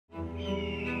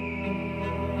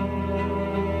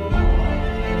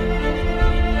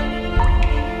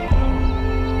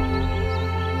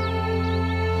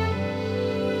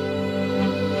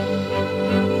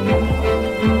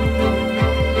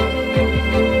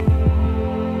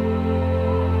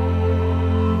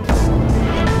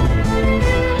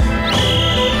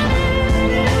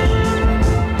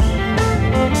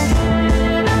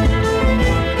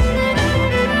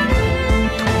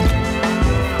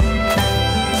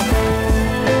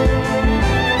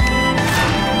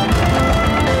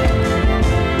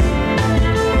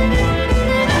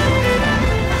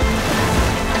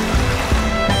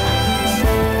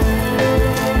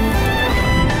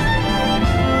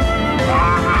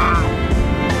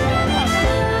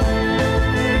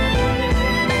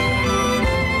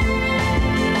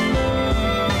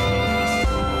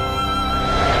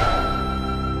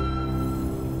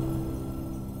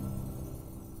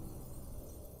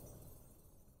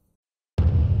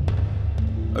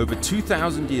Over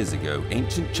 2,000 years ago,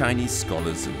 ancient Chinese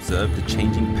scholars observed the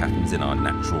changing patterns in our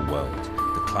natural world,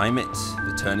 the climate,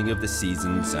 the turning of the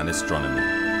seasons, and astronomy.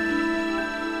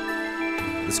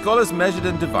 The scholars measured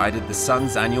and divided the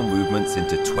sun's annual movements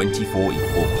into 24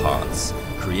 equal parts,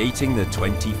 creating the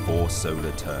 24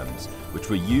 solar terms, which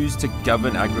were used to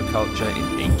govern agriculture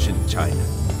in ancient China.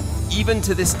 Even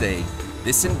to this day,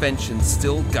 this invention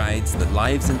still guides the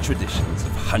lives and traditions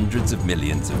of hundreds of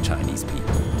millions of Chinese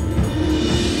people.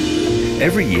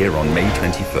 Every year on May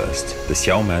 21st, the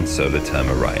Xiaoman solar term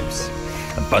arrives.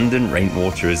 Abundant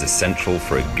rainwater is essential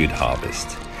for a good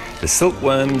harvest. The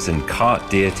silkworms and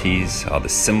cart deities are the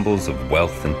symbols of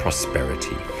wealth and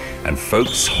prosperity, and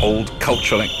folks hold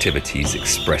cultural activities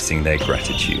expressing their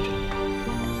gratitude.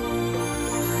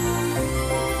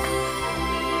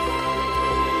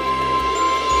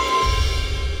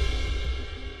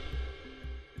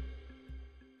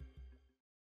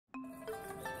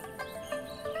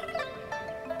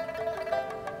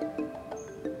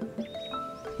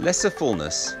 Lesser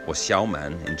Fullness, or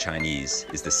Xiaoman in Chinese,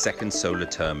 is the second solar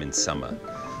term in summer.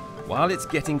 While it's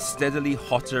getting steadily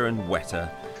hotter and wetter,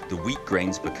 the wheat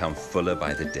grains become fuller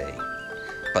by the day.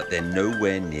 But they're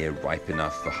nowhere near ripe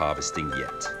enough for harvesting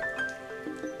yet.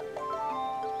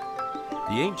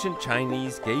 The ancient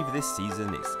Chinese gave this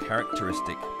season its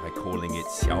characteristic by calling it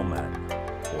Xiaoman,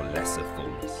 or Lesser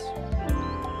Fullness.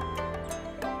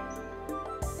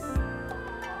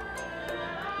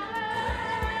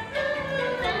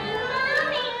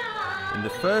 In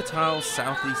the fertile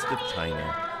southeast of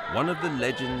China, one of the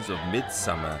legends of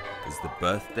midsummer is the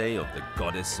birthday of the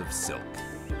goddess of silk.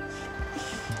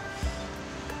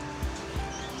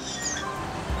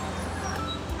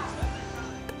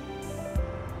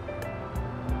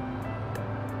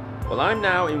 Well, I'm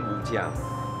now in Wujiang,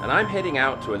 and I'm heading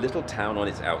out to a little town on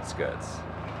its outskirts.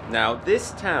 Now, this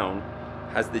town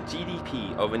has the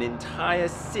GDP of an entire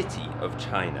city of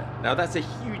China. Now that's a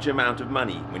huge amount of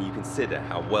money when you consider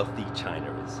how wealthy China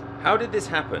is. How did this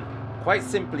happen? Quite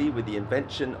simply with the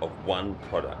invention of one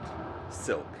product,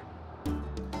 silk.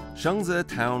 Shengze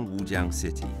Town, Wujiang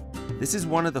City. This is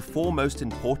one of the four most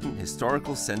important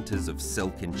historical centers of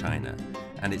silk in China,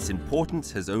 and its importance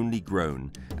has only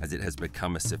grown as it has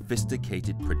become a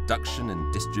sophisticated production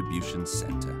and distribution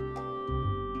center.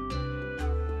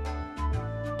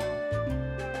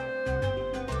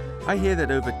 I hear that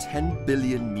over 10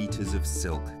 billion meters of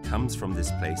silk comes from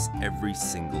this place every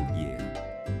single year.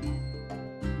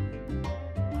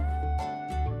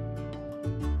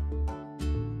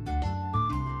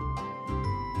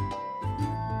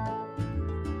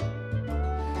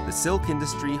 The silk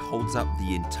industry holds up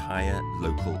the entire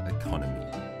local economy.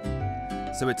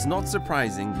 So it's not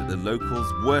surprising that the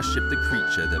locals worship the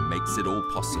creature that makes it all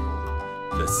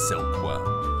possible, the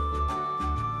silkworm.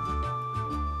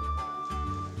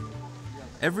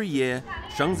 Every year,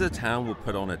 Shengze Town will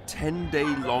put on a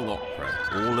 10-day-long opera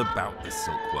all about the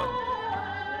silkworm.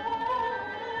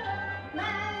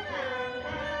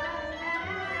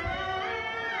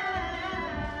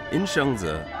 In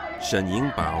Shengze, Shen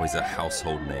Yingbao is a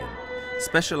household name.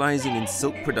 Specializing in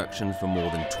silk production for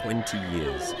more than 20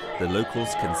 years, the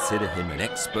locals consider him an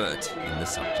expert in the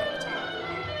subject.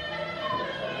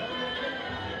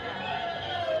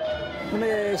 那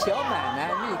么小满呢，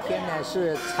那天呢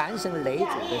是禅神雷祖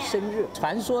的生日。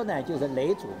传说呢，就是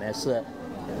雷祖呢是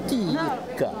第一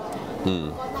个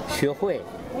学会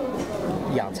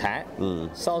养蚕、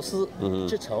烧丝、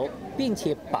织绸，并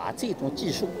且把这种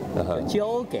技术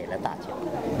教给了大家。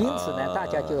因此呢，大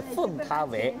家就奉他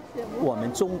为我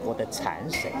们中国的禅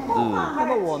神。那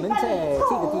么我们在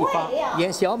这个地方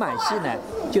演小满戏呢，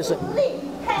就是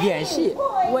演戏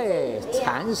为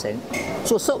禅神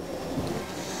祝寿。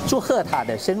 祝贺他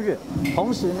的生日，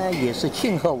同时呢，也是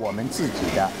庆贺我们自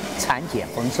己的蚕茧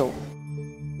丰收。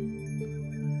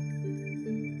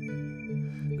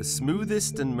 The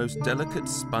smoothest and most delicate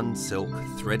spun silk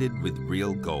threaded with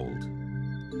real gold.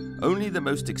 Only the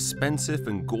most expensive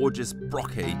and gorgeous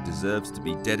brocade deserves to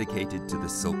be dedicated to the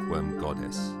silkworm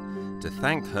goddess, to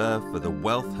thank her for the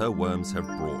wealth her worms have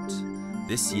brought,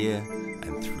 this year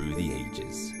and through the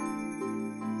ages.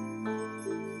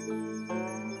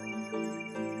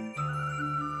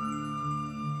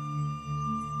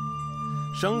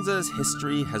 Shengze's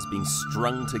history has been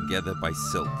strung together by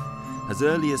silk. As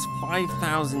early as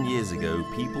 5,000 years ago,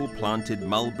 people planted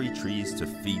mulberry trees to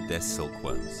feed their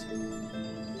silkworms.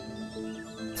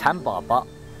 蚕宝宝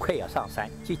快要上山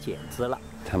去剪枝了，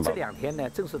这2天呢，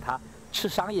正是它吃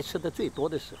桑叶吃的最多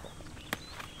的时候。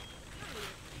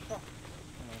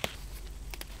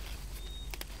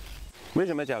为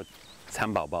什么叫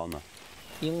蚕宝宝呢？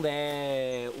因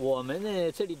为我们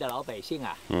呢这里的老百姓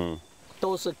啊，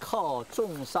都是靠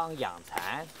种桑养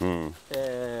蚕，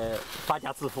发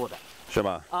家致富的，是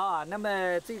吧？啊，那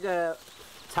么这个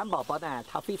蚕宝宝呢，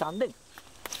它非常嫩，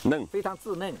非常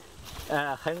稚嫩，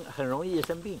很容易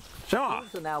生病，是吧？因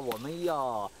此呢，我们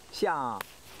要像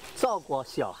照顾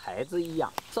小孩子一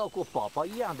样，照顾宝宝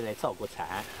一样的来照顾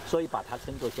蚕，所以把它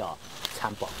称作叫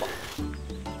蚕宝宝。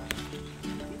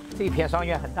这片桑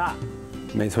园很大，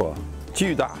没错，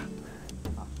巨大。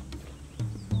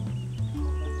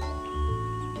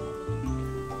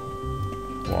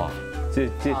哇，这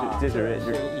是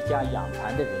一家养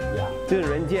蚕的人家，这是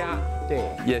人家，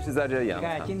对，也是在这养你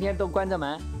看蚕。今天都关着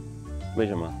门，为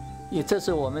什么？这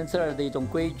是我们这儿的一种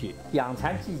规矩。养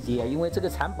蚕季节，因为这个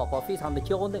蚕宝宝非常的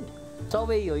娇嫩，稍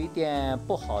微有一点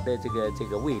不好的这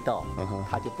个味道，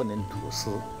它就不能吐丝，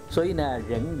所以呢，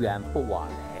人员不往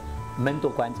来，门都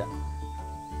关着。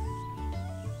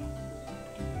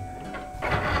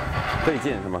这里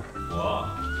进是吗？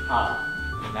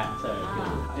你看这儿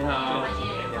你好，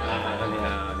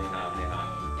你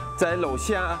好。在楼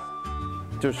下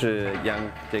就是养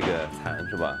这个蚕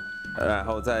是吧？然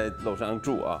后在楼上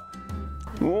住啊。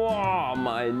哇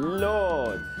 ，My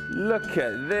Lord, look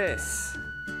at this,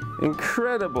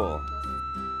 incredible！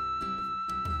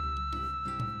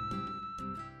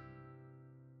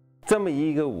 这么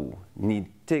一个屋，你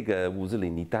这个屋子里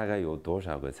你大概有多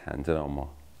少个蚕，知道吗？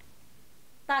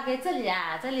大概这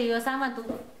里有3万多。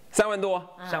3万多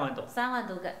，3万多，3万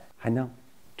多个。还能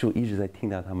就一直在听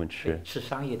到他们吃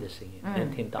商业的声音，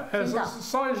能听到。听到。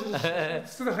稍微是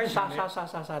吃的很沙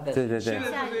的。对。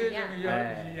像雨一样。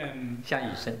像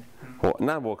雨声。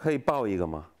那我可以抱一个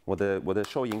吗？我的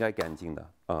手应该干净的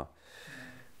啊。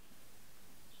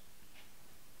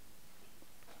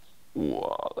哇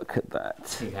 ，Look at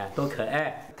that！ 你看多可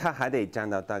爱。它还得长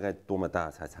到大概多么大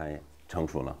才成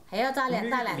熟呢？还要大两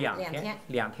天。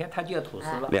2天它就要吐丝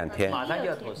了。2天。马上就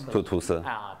要吐丝。吐丝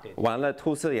啊，对。完了，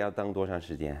吐丝也要等多长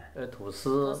时间？吐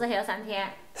丝还要3天。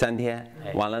3天。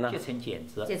完了呢？结成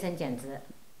茧子。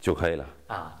就可以了。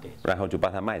啊，对。然后就把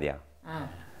它卖掉。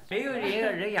没有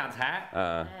人养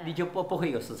蚕，你就不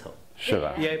会有丝绸，是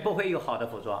吧？也不会有好的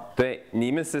服装。对，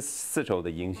你们是丝绸的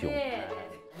英雄。对，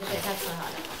你给它吃好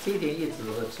了。这一点一直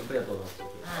都吃不了多少时间。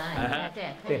对，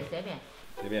可以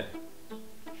随便。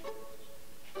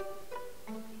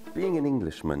Being an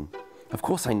Englishman, of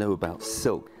course I know about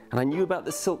silk, and I knew about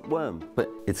the silkworm, but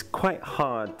it's quite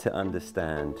hard to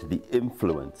understand the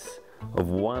influence of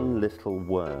one little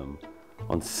worm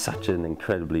on such an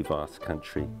incredibly vast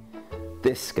country.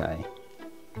 This guy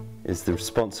is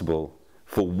responsible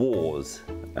for wars,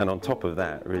 and on top of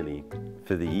that, really,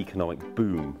 for the economic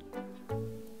boom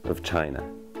of China.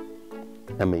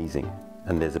 Amazing.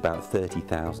 And there's about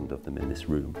 30,000 of them in this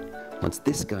room. Once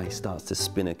this guy starts to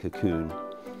spin a cocoon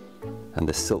and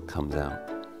the silk comes out,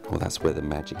 well, that's where the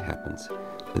magic happens.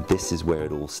 But this is where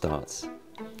it all starts.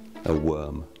 A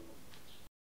worm.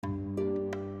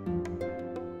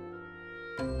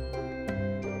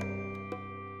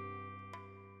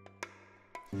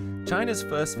 China's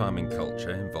first farming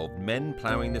culture involved men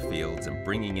ploughing the fields and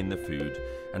bringing in the food,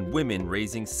 and women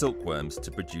raising silkworms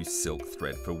to produce silk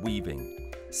thread for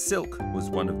weaving. Silk was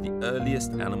one of the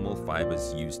earliest animal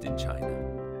fibers used in China.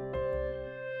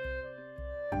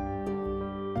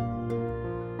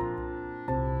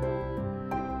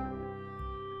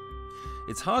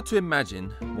 It's hard to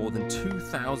imagine more than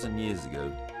 2,000 years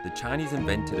ago, the Chinese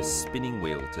invented a spinning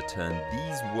wheel to turn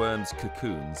these worms'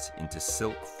 cocoons into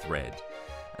silk thread,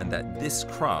 and that this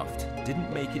craft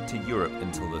didn't make it to Europe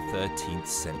until the 13th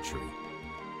century.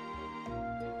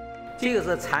 这个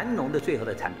是蚕农的最后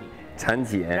的产品。蚕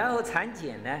茧。然后蚕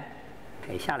茧呢，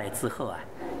改下来之后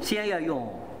先要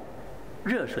用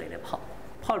热水来泡，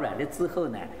泡软了之后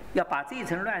呢，要把这一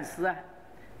层乱丝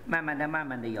慢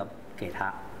慢的要给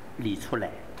它理出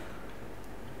来。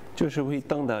就是会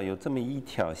等到有这么一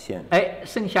条线。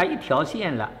剩下一条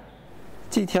线了。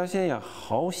这条线要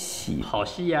好细。好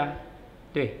细呀。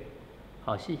对，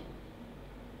好细。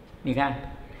你看，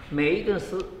每一根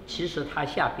丝其实它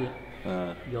下边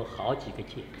有好几个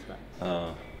茧子，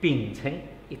并成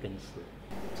一根丝，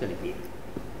这里边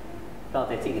倒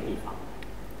在这个地方，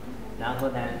然后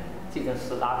呢，这根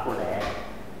丝拉过来，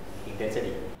顶在这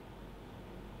里，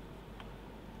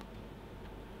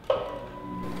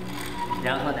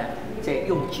然后呢，再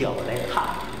用脚来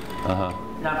踏，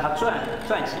让它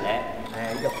转起来，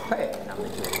要快，那么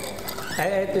就。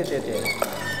对，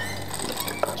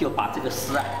就把这个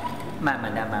丝慢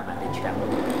慢的全部。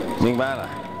明白了。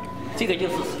这个就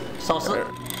是烧丝。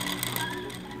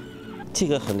这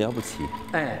个很了不起。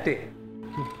对。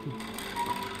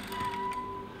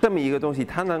这么一个东西，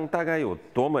它能大概有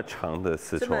多么长的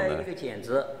丝绸呢？这么一个茧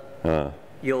子，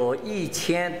有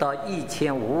1000到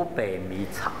1500米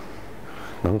长，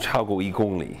能超过1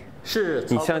公里。是。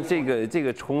你像这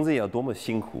个虫子要多么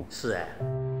辛苦。是哎。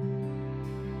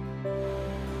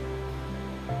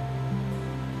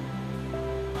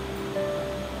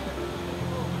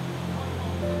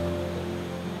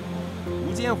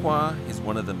Wujiang is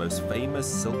one of the most famous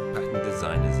silk pattern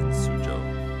designers in Suzhou.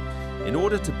 In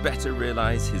order to better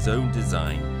realize his own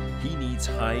design, he needs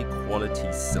high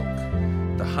quality silk.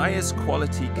 The highest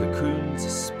quality cocoons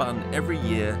spun every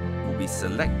year will be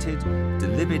selected,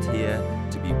 delivered here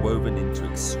to be woven into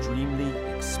extremely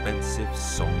expensive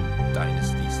Song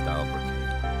Dynasty style brocade.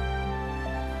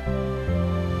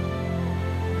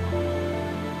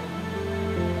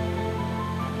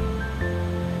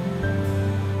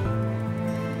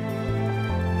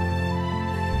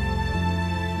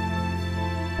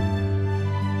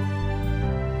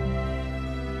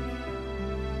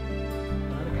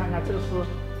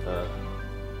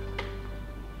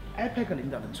 IPAC 领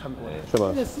导人穿过的，是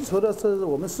吧？这个丝绸的是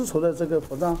我们丝绸的这个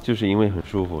服装，就是因为很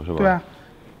舒服，是吧？对啊，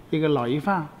一个老衣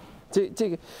饭，这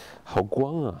个好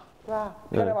光啊！对吧？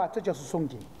漂亮吧？这就是松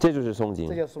紧，这就是松紧，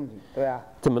这就是松紧，对啊。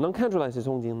怎么能看出来是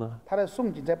松紧呢？它的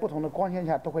松紧在不同的光线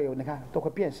下都会有，你看都会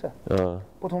变色，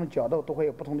不同的角度都会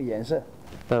有不同的颜色。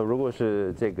但如果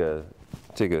是这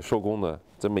个手工的，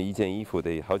这么一件衣服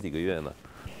得好几个月呢。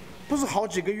不是好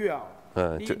几个月啊。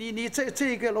你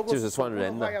这个如果就是算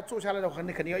人的，要做下来的话，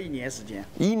那肯定要1年时间。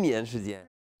1年时间。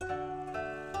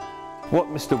What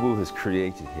Mr. Wu has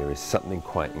created here is something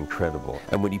quite incredible.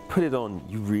 And when you put it on,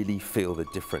 you really feel the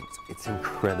difference. It's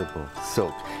incredible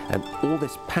silk. And all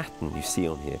this pattern you see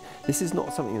on here, this is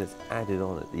not something that's added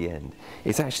on at the end.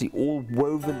 It's actually all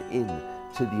woven in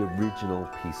to the original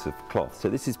piece of cloth. So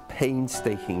this is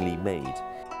painstakingly made.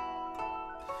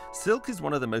 Silk is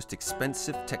one of the most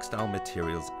expensive textile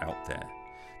materials out there.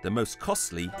 The most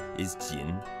costly is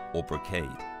jin, or brocade.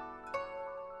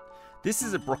 This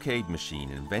is a brocade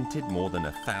machine invented more than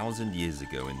 1,000 years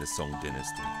ago in the Song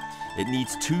dynasty. It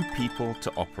needs 2 people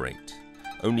to operate.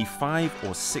 Only 5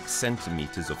 or 6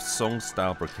 centimeters of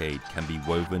Song-style brocade can be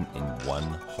woven in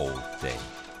one whole day.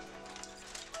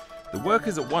 The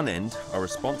workers at one end are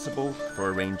responsible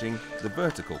for arranging the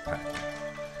vertical pattern.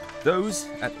 Those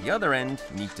at the other end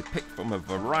need to pick from a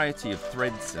variety of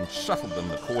threads and shuttle them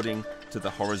according to the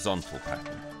horizontal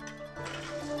pattern.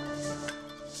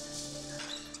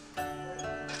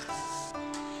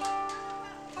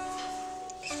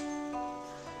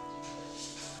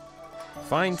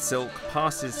 Fine silk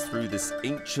passes through this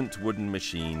ancient wooden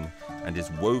machine and is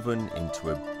woven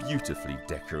into a beautifully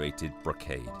decorated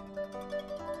brocade.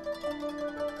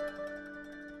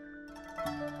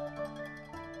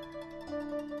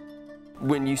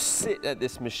 When you sit at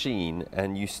this machine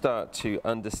and you start to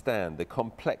understand the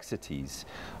complexities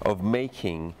of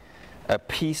making a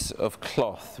piece of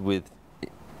cloth with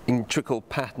intricate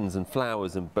patterns and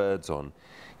flowers and birds on,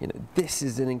 this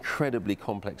is an incredibly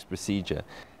complex procedure.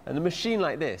 And a machine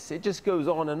like this, it just goes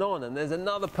on, and there's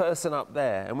another person up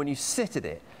there, and when you sit at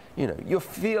it, you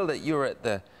feel that you're at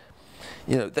the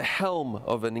helm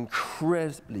of an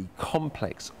incredibly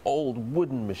complex old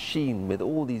wooden machine with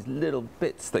all these little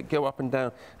bits that go up and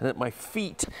down, and at my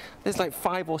feet, there's like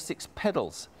 5 or 6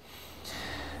 pedals.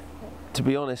 To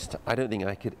be honest, I don't think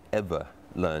I could ever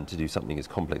learn to do something as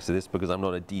complex as this because I'm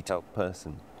not a detailed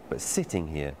person. But sitting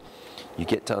here, you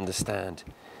get to understand,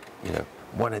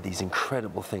 one of these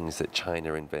incredible things that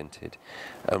China invented,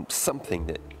 something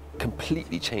that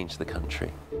completely changed the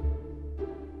country.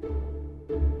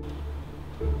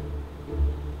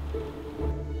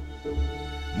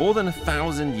 More than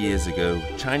 1,000 years ago,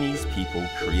 Chinese people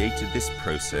created this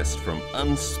process from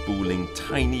unspooling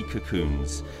tiny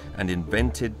cocoons and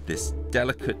invented this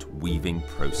delicate weaving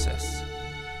process.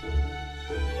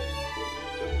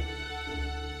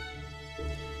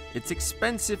 It's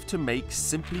expensive to make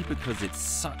simply because it's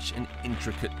such an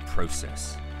intricate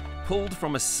process. Pulled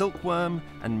from a silkworm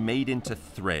and made into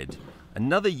thread,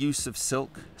 another use of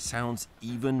silk sounds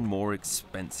even more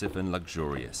expensive and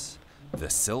luxurious: the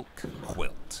silk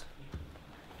quilt.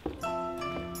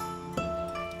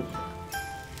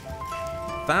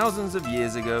 Thousands of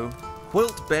years ago,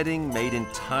 quilt bedding made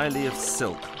entirely of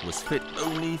silk was fit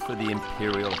only for the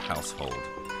imperial household.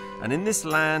 And in this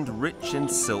land rich in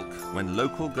silk, when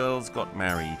local girls got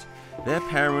married, their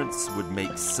parents would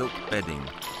make silk bedding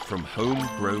from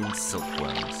homegrown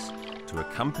silkworms to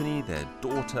accompany their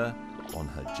daughter on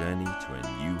her journey to a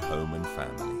new home and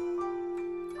family.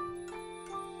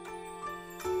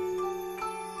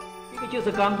 这个就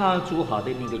是刚刚煮好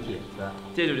的那个茧子，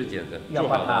这就是茧子，要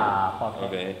把它剥开。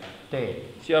 OK， 对，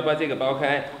需要把这个剥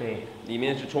开，对，里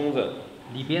面是虫子，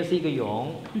里边是一个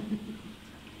蛹，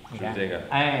你看，是这个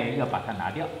哎，要把它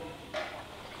拿掉，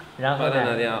然后把它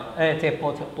拿呢，掉哎，再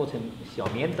剥成小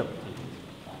棉斗，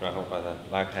然后把它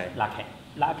拉开。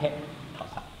拉开，套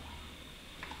上。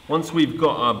 Once we've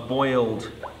got our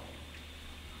boiled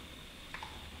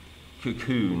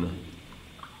cocoon,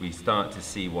 we start to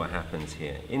see what happens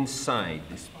here. Inside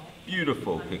this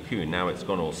beautiful cocoon, now it's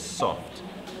gone all soft.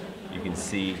 You can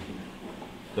see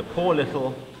the poor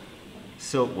little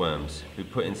silkworms who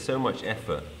put in so much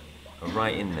effort are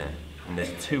right in there. And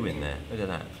there's 2 in there. Look at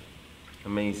that.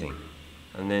 Amazing.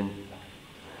 And then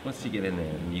once you get in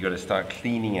there, you got to start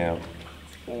cleaning out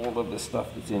all of the stuff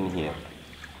that's in here.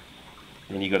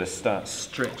 Then you got to start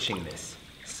stretching this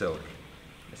silk.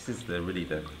 This is really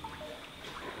the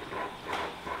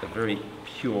very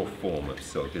pure form of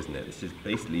silk, isn't it? This is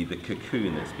basically the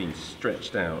cocoon that's been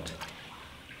stretched out.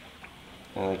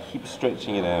 And I keep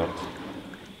stretching it out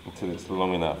until it's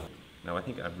long enough. Now I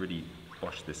think I've really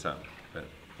boshed this up, but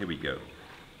here we go.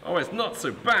 Oh, it's not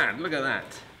so bad, look at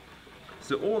that.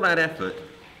 So all that effort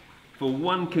for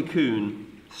one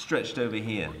cocoon stretched over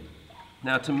here.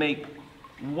 Now to make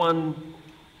one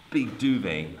big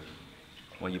duvet,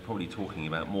 well, you're probably talking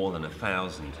about more than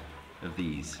 1,000 of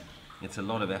these. It's a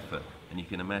lot of effort, and you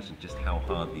can imagine just how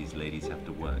hard these ladies have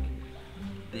to work.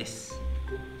 This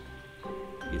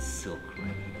is silk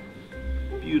right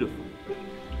here. Beautiful.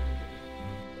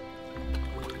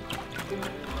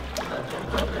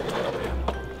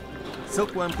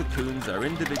 Silkworm cocoons are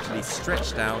individually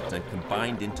stretched out and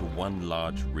combined into one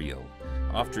large reel.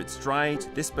 After it's dried,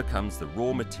 this becomes the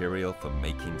raw material for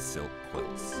making silk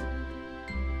quilts.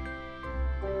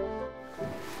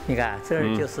 你看，这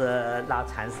儿就是拉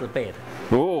蚕丝被的。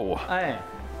哦，哎，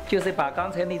就是把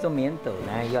刚才那种棉斗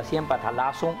呢，要先把它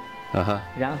拉松，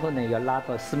然后呢要拉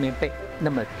到丝棉被那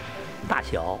么大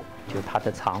小，就它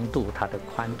的长度、它的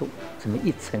宽度，这么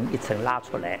一层一层拉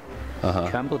出来，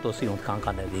全部都是用刚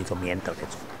刚的那种棉斗来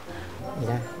做。你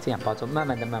看，这样包装，慢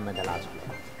慢的拉出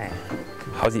来，哎，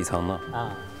好几层呢。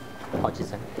啊，好几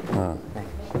层，哎，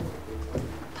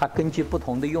它根据不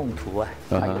同的用途啊，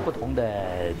它有不同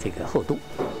的这个厚度。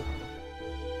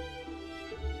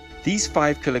 These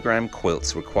 5-kilogram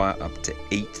quilts require up to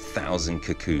 8,000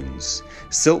 cocoons.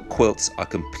 Silk quilts are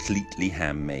completely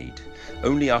handmade.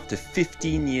 Only after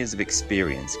 15 years of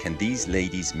experience can these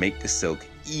ladies make the silk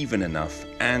even enough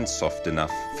and soft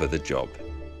enough for the job.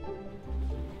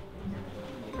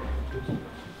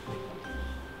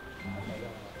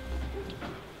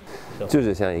 就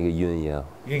是像一个晕一样，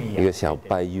一个小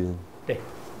白晕。对，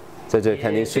在这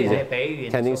肯定睡在白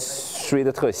云，肯定睡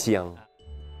得特香。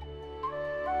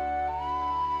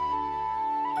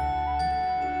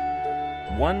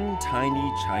 One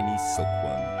tiny Chinese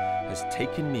silkworm has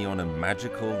taken me on a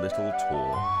magical little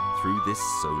tour through this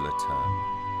solar term.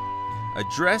 A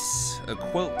dress, a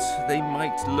quilt, they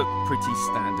might look pretty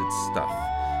standard stuff,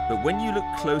 but when you look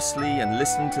closely and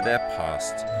listen to their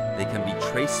past, they can be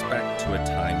traced back to a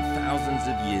time thousands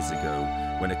of years ago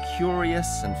when a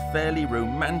curious and fairly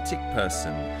romantic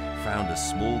person found a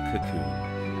small cocoon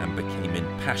and became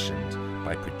impassioned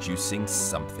by producing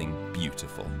something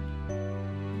beautiful.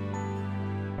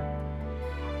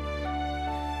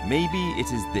 Maybe it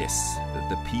is this that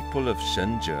the people of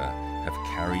Shenzhe have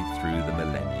carried through the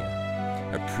millennia.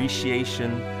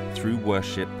 Appreciation through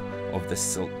worship of the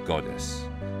silk goddess,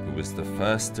 who was the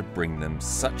first to bring them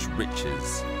such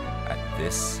riches at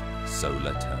this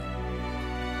solar term.